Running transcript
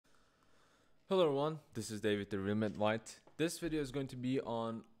Hello everyone, this is David the Real White. This video is going to be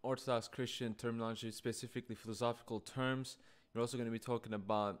on Orthodox Christian terminology, specifically philosophical terms. We're also going to be talking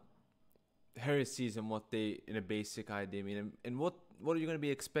about heresies and what they, in a basic idea, mean. And what are you going to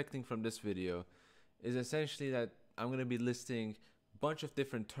be expecting from this video is essentially that I'm going to be listing a bunch of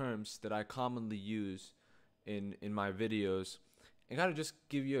different terms that I commonly use in my videos and kind of just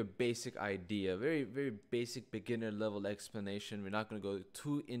give you a basic idea, very basic beginner level explanation. We're not going to go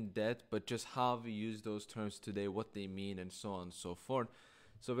too in depth, but just how we use those terms today, what they mean, and so on and so forth.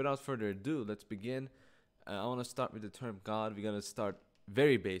 So without further ado, let's begin. I want to start with the term God. We're going to start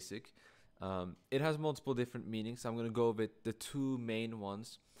very basic. It has multiple different meanings. I'm going to go with the two main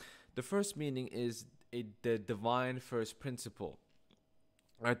ones. The first meaning is the divine first principle,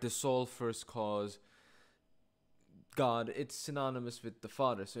 right? The sole first cause. God, it's synonymous with the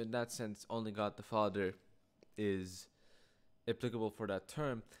Father. So in that sense, only God the Father is applicable for that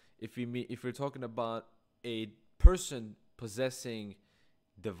term. If we're talking about a person possessing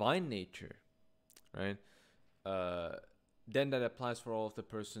divine nature, right? Then that applies for all of the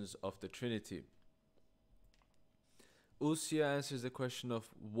persons of the Trinity. Usia answers the question of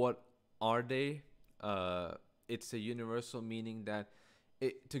what are they? It's a universal meaning that,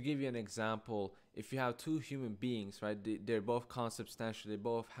 to give you an example, if you have two human beings, right, they're both consubstantial, they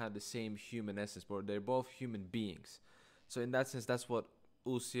both have the same human essence, but they're both human beings. So in that sense, that's what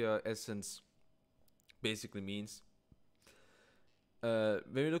ousia essence basically means. When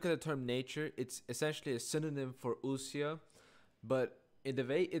we look at the term nature, it's essentially a synonym for ousia, but in the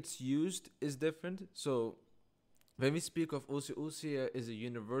way it's used is different. So when we speak of ousia is a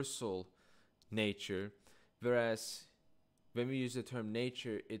universal nature, whereas when we use the term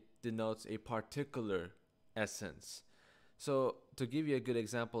nature, it denotes a particular essence. So to give you a good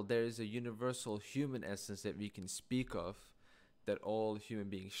example, there is a universal human essence that we can speak of that all human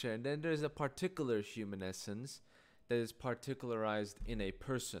beings share. And then there's a particular human essence that is particularized in a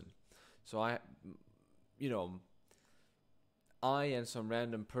person. So I and some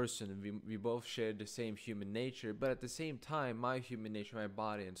random person, we both share the same human nature, but at the same time, my human nature, my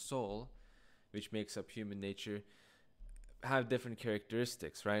body and soul, which makes up human nature, have different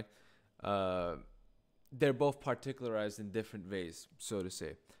characteristics, right? They're both particularized in different ways, so to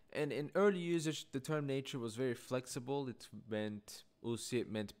say. And in early usage, the term nature was very flexible. It meant ousia,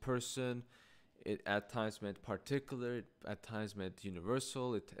 it meant person. It at times meant particular. It at times meant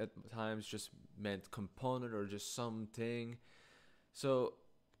universal. It at times just meant component or just something. So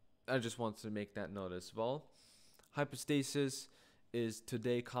I just wanted to make that note as well. Hypostasis is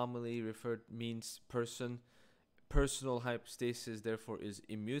today commonly means person. Personal hypostasis therefore is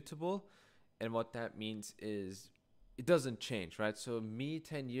immutable, and what that means is it doesn't change, right? So me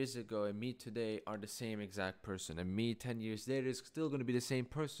 10 years ago and me today are the same exact person, and me 10 years later is still going to be the same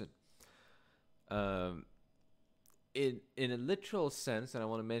person. In a literal sense, and I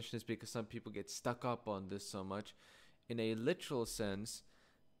want to mention this because some people get stuck up on this so much, in a literal sense,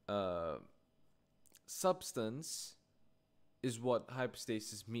 substance is what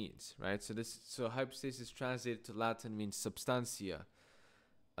hypostasis means, right? So hypostasis translated to Latin means substantia,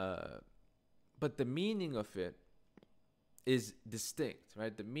 but the meaning of it is distinct,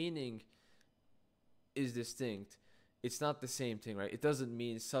 right? The meaning is distinct. It's not the same thing, right? It doesn't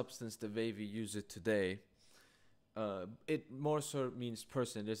mean substance the way we use it today. It more so means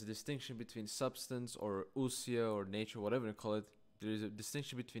person. There's a distinction between substance or ousia or nature, whatever you call it. There is a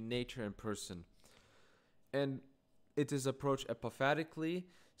distinction between nature and person, and it is approached apophatically.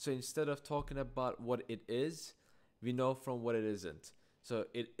 So instead of talking about what it is, we know from what it isn't. So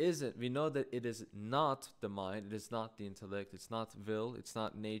it isn't, we know that it is not the mind, it is not the intellect, it's not will, it's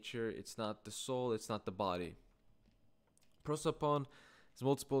not nature, it's not the soul, it's not the body. Prosopon has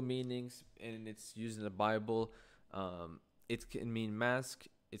multiple meanings, and it's used in the Bible. It can mean mask,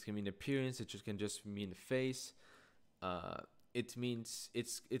 it can mean appearance, it can just mean face.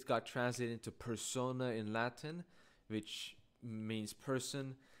 It got translated into persona in Latin, which means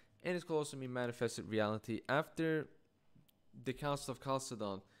person, and it could also mean manifested reality. After the Council of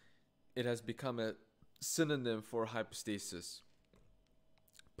Chalcedon, it has become a synonym for hypostasis.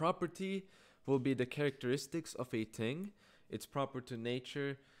 Property will be the characteristics of a thing. It's proper to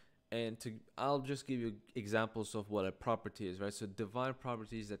nature, and I'll just give you examples of what a property is, right? So divine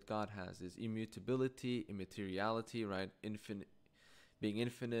properties that God has is immutability, immateriality, right? Being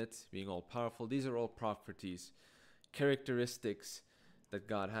infinite, being all powerful. These are all properties, characteristics that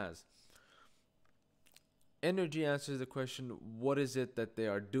God has. Energy answers the question, what is it that they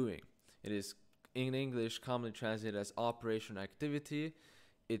are doing? It is, in English, commonly translated as operation activity.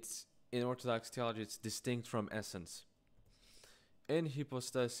 It's, in Orthodox theology, it's distinct from essence. And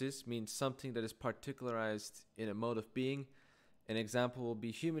hypostasis means something that is particularized in a mode of being. An example will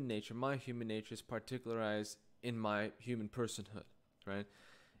be human nature. My human nature is particularized in my human personhood, right?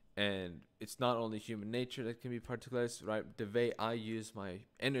 And it's not only human nature that can be particularized, right? The way I use my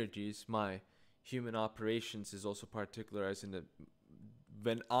energies, my human operations is also particularized in the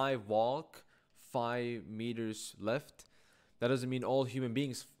when I walk 5 meters left, that doesn't mean all human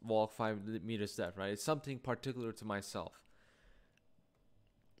beings walk 5 meters left, right? It's something particular to myself.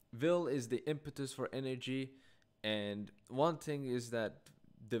 Will is the impetus for energy, and one thing is that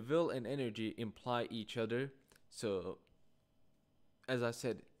the will and energy imply each other. So, as I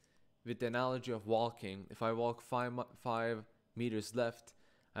said, with the analogy of walking, if I walk 5 meters left,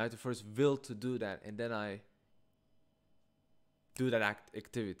 I have to first will to do that, and then I do that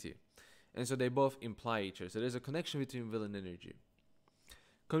activity. And so they both imply each other. So there's a connection between will and energy.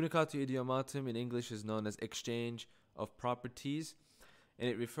 Communicatio idiomatum in English is known as exchange of properties, and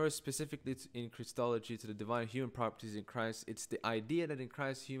it refers specifically in Christology to the divine human properties in Christ. It's the idea that in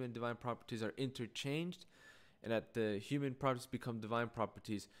Christ human and divine properties are interchanged, and that the human properties become divine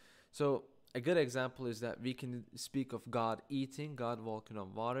properties. So a good example is that we can speak of God eating, God walking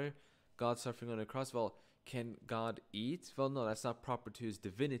on water, God suffering on the cross. Well, can God eat? Well, no, that's not proper to his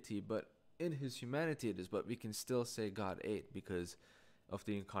divinity, but in his humanity it is. But we can still say God ate because of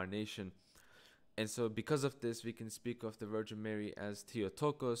the incarnation. And so because of this, we can speak of the Virgin Mary as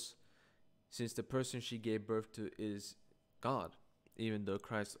Theotokos, since the person she gave birth to is God, even though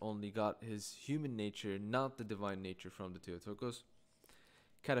Christ only got his human nature, not the divine nature, from the Theotokos.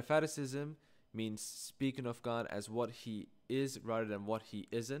 Cataphaticism means speaking of God as what he is rather than what he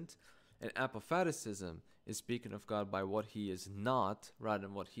isn't. And apophaticism is speaking of God by what he is not rather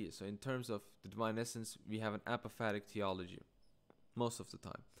than what he is. So in terms of the divine essence, we have an apophatic theology most of the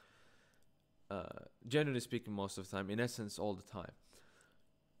time. Generally speaking, most of the time. In essence, all the time.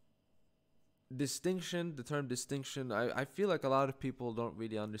 Distinction, the term distinction, I feel like a lot of people don't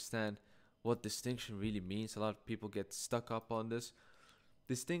really understand what distinction really means. A lot of people get stuck up on this.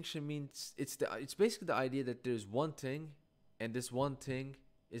 Distinction means it's basically the idea that there's one thing, and this one thing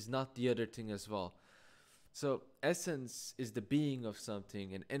is not the other thing as well. So essence is the being of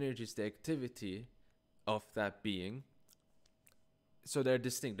something, and energy is the activity of that being. So they're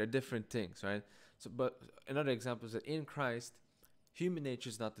distinct, they're different things, right? So, but another example is that in Christ, human nature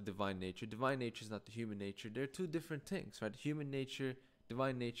is not the divine nature is not the human nature. They're two different things, right? Human nature,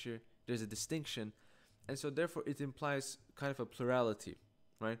 divine nature, there's a distinction, and so therefore it implies kind of a plurality,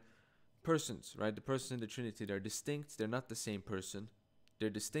 right? Persons, right? The persons in the Trinity, they're distinct, they're not the same person, they're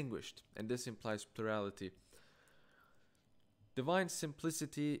distinguished, and this implies plurality. Divine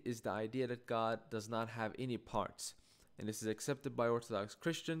simplicity is the idea that God does not have any parts, and this is accepted by Orthodox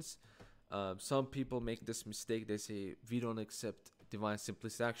Christians. Some people make this mistake. They say we don't accept divine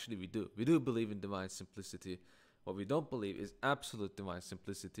simplicity. Actually, we do. We do believe in divine simplicity. What we don't believe is absolute divine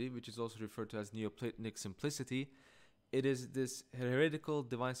simplicity, which is also referred to as Neoplatonic simplicity. It is this heretical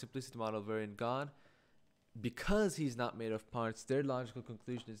divine simplicity model wherein God, because he's not made of parts, their logical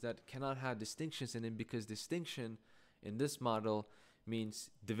conclusion is that cannot have distinctions in him, because distinction in this model means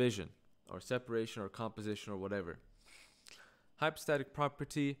division or separation or composition or whatever. Hypostatic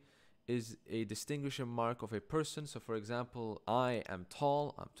property is a distinguishing mark of a person. So for example, I am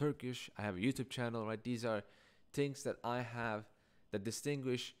tall, I'm Turkish, I have a YouTube channel, right? These are things that I have that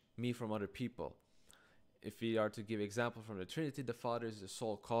distinguish me from other people. If we are to give example from the Trinity, the Father is the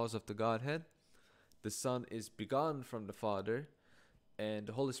sole cause of the Godhead. The Son is begotten from the Father, and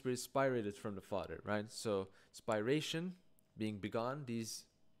the Holy Spirit is spirated from the Father, right? So spiration, being begotten, these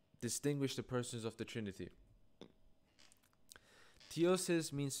distinguish the persons of the Trinity.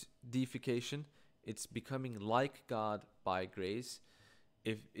 Theosis means deification. It's becoming like God by grace.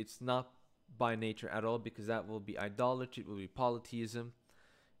 If it's not by nature at all, because that will be idolatry, it will be polytheism.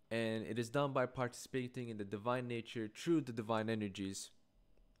 And it is done by participating in the divine nature through the divine energies,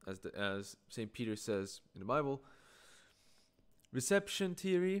 as St. Peter says in the Bible. Reception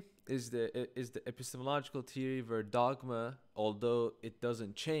theory is the epistemological theory where dogma, although it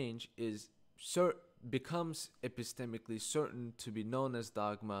doesn't change, becomes epistemically certain to be known as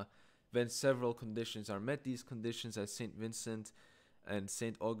dogma when several conditions are met. These conditions, as St. Vincent and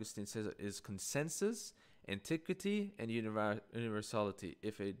St. Augustine says, is consensus, antiquity, and universality.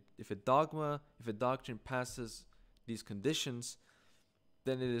 If a doctrine passes these conditions,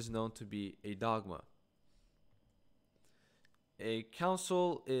 then it is known to be a dogma. A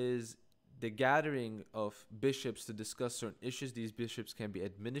council is the gathering of bishops to discuss certain issues. These bishops can be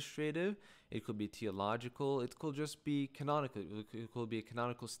administrative, it could be theological, it could just be canonical. It could be a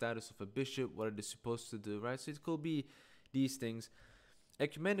canonical status of a bishop, what are they supposed to do, right? So it could be these things.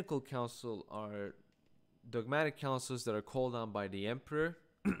 Ecumenical council are dogmatic councils that are called on by the emperor.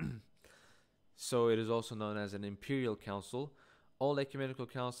 So it is also known as an imperial council. All ecumenical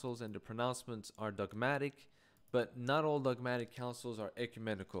councils and the pronouncements are dogmatic, but not all dogmatic councils are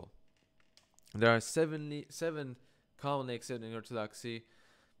ecumenical. There are seven commonly accepted in Orthodoxy.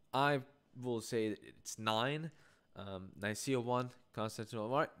 I will say it's 9. Nicaea 1,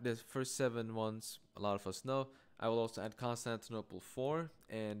 Constantinople. Right, the first 7 ones a lot of us know. I will also add Constantinople 4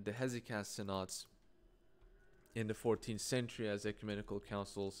 and the Hesychast synods in the 14th century as ecumenical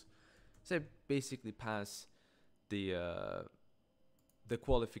councils. So they basically pass the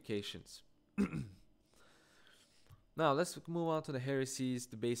qualifications. Now let's move on to the heresies,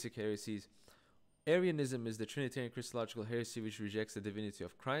 the basic heresies. Arianism is the Trinitarian Christological heresy which rejects the divinity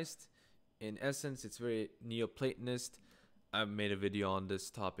of Christ. In essence, it's very Neoplatonist. I've made a video on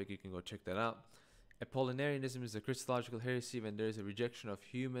this topic. You can go check that out. Apollinarianism is a Christological heresy when there is a rejection of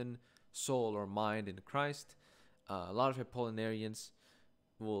human soul or mind in Christ. A lot of Apollinarians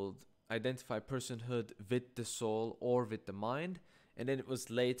will identify personhood with the soul or with the mind, and then it was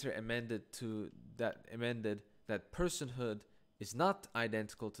later amended that personhood is not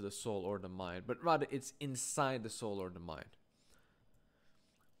identical to the soul or the mind, but rather it's inside the soul or the mind.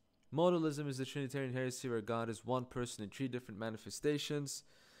 Modalism is the Trinitarian heresy where God is one person in 3 different manifestations.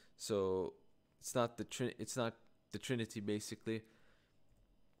 So it's not the Trinity basically.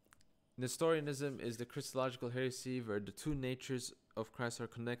 Nestorianism is the Christological heresy where the 2 natures of Christ are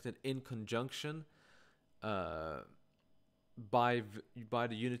connected in conjunction by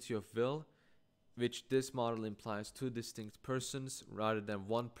the unity of will, which this model implies 2 distinct persons rather than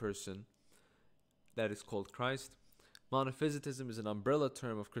one person that is called Christ. Monophysitism is an umbrella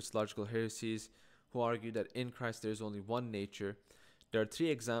term of Christological heresies who argue that in Christ there is only one nature. There are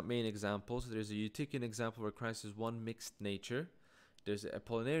 3 main examples. There's a Eutychian example where Christ is one mixed nature. There's an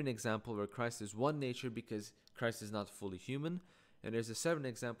Apollinarian example where Christ is one nature because Christ is not fully human. And there's a 7th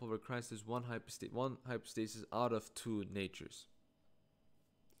example where Christ is one hypostasis out of 2 natures.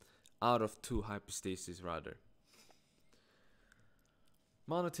 Out of 2 hypostases, rather.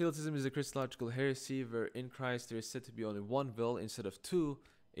 Monothelitism is a Christological heresy where in Christ there is said to be only one will instead of 2,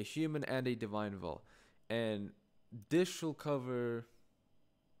 a human and a divine will. And this should cover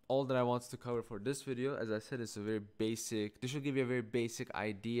all that I want to cover for this video. As I said, it's a very basic, this should give you a very basic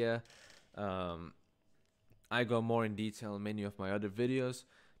idea. I go more in detail in many of my other videos,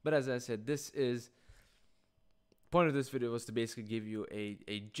 but as I said, point of this video was to basically give you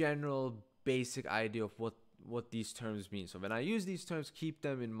a general basic idea of what these terms mean. So when I use these terms, keep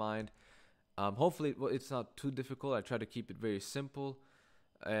them in mind. Hopefully it's not too difficult. I try to keep it very simple.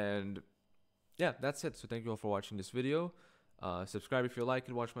 And yeah, that's it. So thank you all for watching this video. Subscribe if you like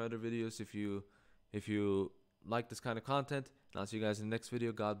it. Watch my other videos if you like this kind of content. And I'll see you guys in the next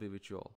video. God be with you all.